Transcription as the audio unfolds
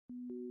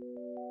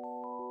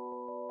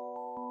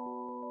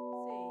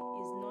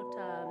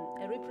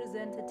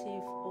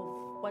representative of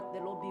what the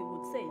lobby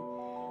would say.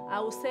 I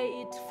will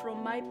say it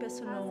from my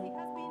personal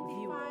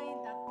view.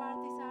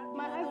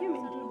 My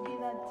argument would be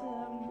that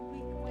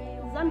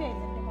Zambia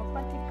is a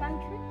democratic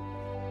country.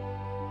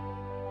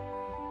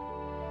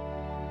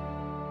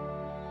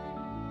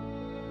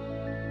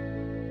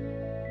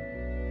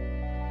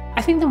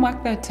 I think the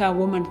work that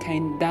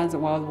Womankind does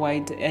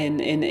worldwide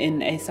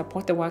and I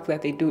support the work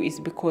that they do is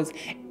because,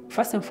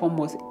 first and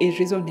foremost, it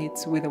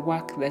resonates with the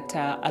work that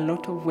a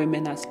lot of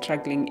women are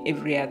struggling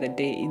every other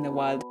day in the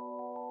world.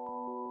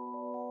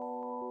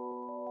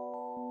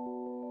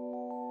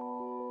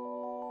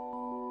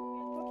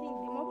 Talking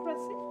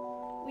democracy,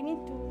 we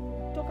need to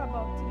talk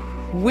about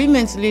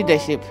women's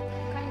leadership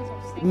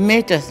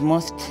matters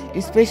most,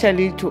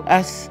 especially to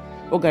us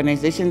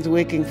organizations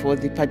working for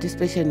the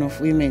participation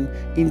of women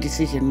in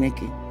decision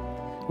making.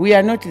 We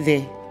are not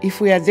there.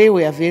 If we are there,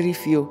 we are very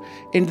few.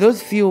 And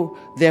those few,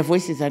 their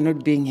voices are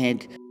not being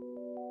heard.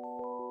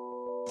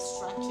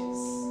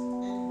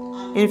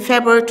 In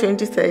February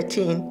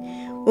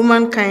 2013,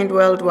 Womankind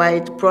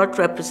Worldwide brought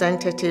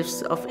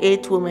representatives of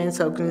 8 women's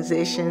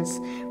organizations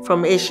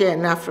from Asia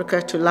and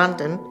Africa to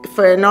London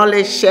for a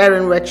knowledge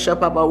sharing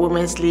workshop about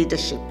women's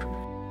leadership.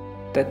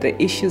 That the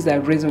issues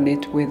that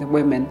resonate with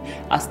women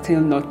are still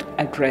not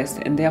addressed,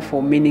 and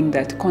therefore meaning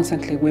that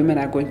constantly women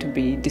are going to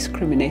be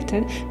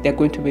discriminated, they're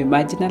going to be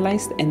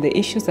marginalized, and the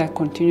issues that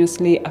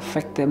continuously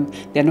affect them,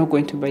 they're not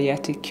going to be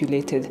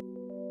articulated.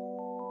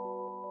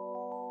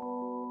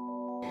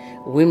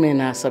 Women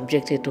are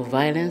subjected to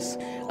violence,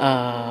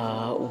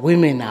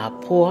 women are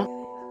poor.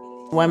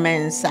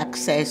 Women's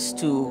access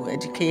to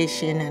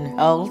education and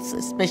health,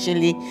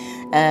 especially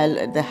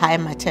the high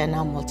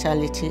maternal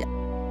mortality.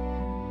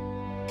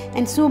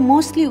 And so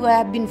mostly we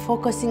have been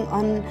focusing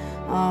on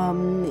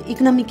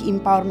economic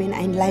empowerment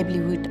and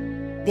livelihood.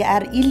 They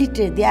are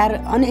illiterate, they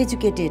are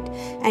uneducated,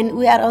 and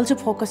we are also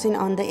focusing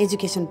on the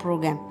education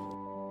program.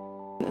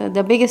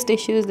 The biggest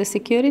issue is the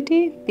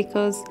security,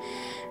 because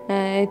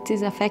it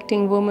is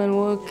affecting women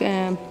work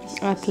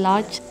at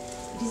large.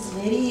 It is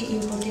very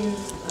important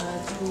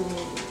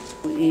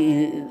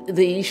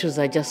The issues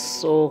are just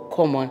so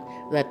common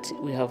that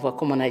we have a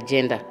common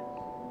agenda.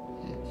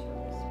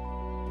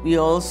 We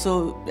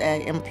also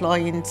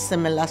employing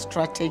similar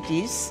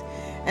strategies,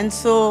 and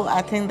so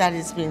I think that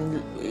has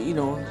been,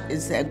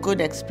 is a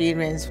good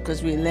experience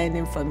because we're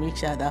learning from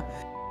each other.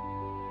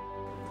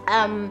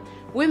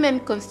 Women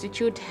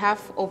constitute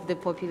half of the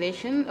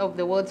population, of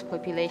the world's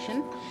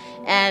population,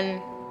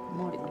 and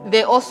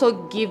they also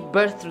give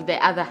birth to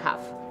the other half.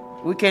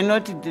 We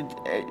cannot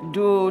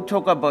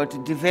talk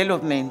about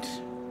development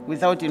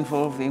without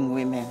involving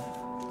women.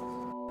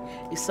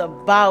 It's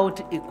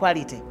about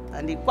equality,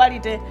 and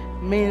equality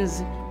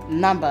means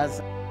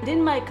numbers.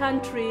 In my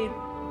country,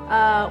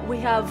 we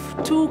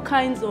have 2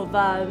 kinds of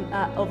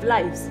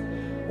lives,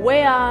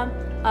 where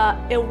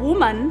a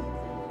woman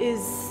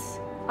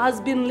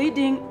has been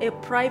leading a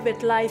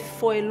private life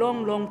for a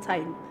long, long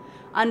time,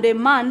 and a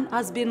man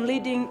has been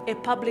leading a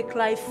public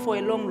life for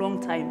a long, long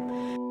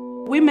time.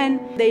 Women,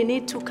 they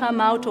need to come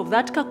out of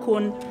that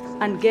cocoon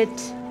and get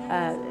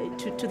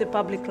to the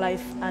public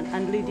life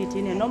and lead it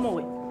in a normal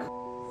way.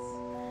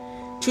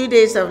 2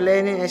 days of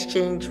learning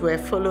exchange were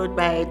followed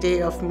by a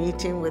day of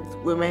meeting with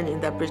women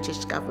in the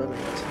British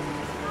government.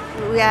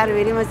 We are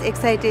very much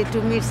excited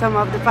to meet some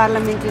of the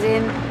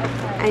parliamentarians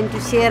and to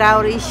share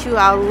our issue,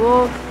 our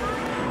work.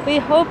 We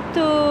hope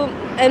to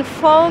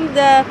inform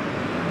the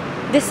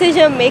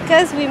decision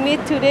makers we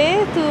meet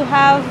today to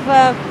have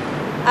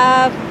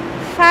a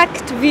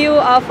fact view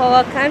of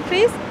our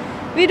countries.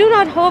 We do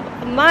not hope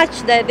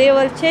much that they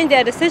will change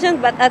their decisions,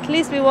 but at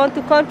least we want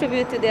to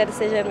contribute to their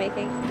decision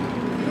making.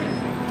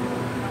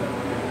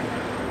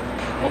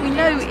 What we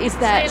know is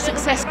that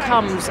success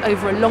comes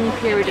over a long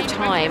period of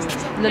time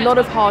and a lot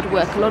of hard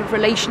work, a lot of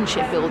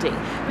relationship building,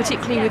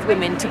 particularly with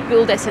women, to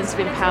build their sense of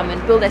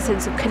empowerment, build their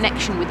sense of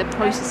connection with the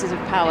processes of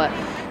power.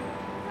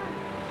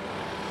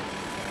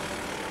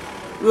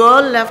 We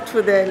all left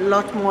with a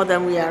lot more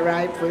than we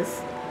arrived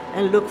with,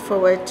 and look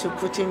forward to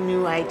putting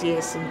new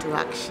ideas into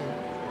action.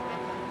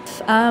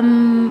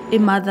 I'm a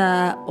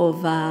mother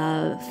of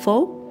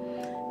 4.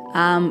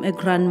 I'm a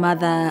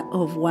grandmother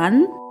of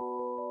 1.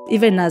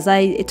 Even as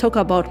I talk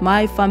about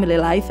my family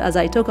life, as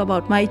I talk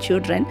about my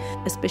children,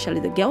 especially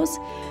the girls,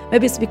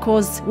 maybe it's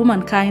because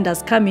Womankind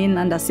has come in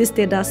and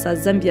assisted us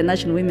as Zambia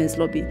National Women's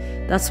Lobby.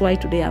 That's why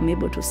today I'm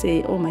able to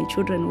say, oh, my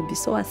children will be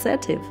so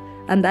assertive,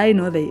 and I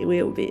know they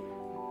will be.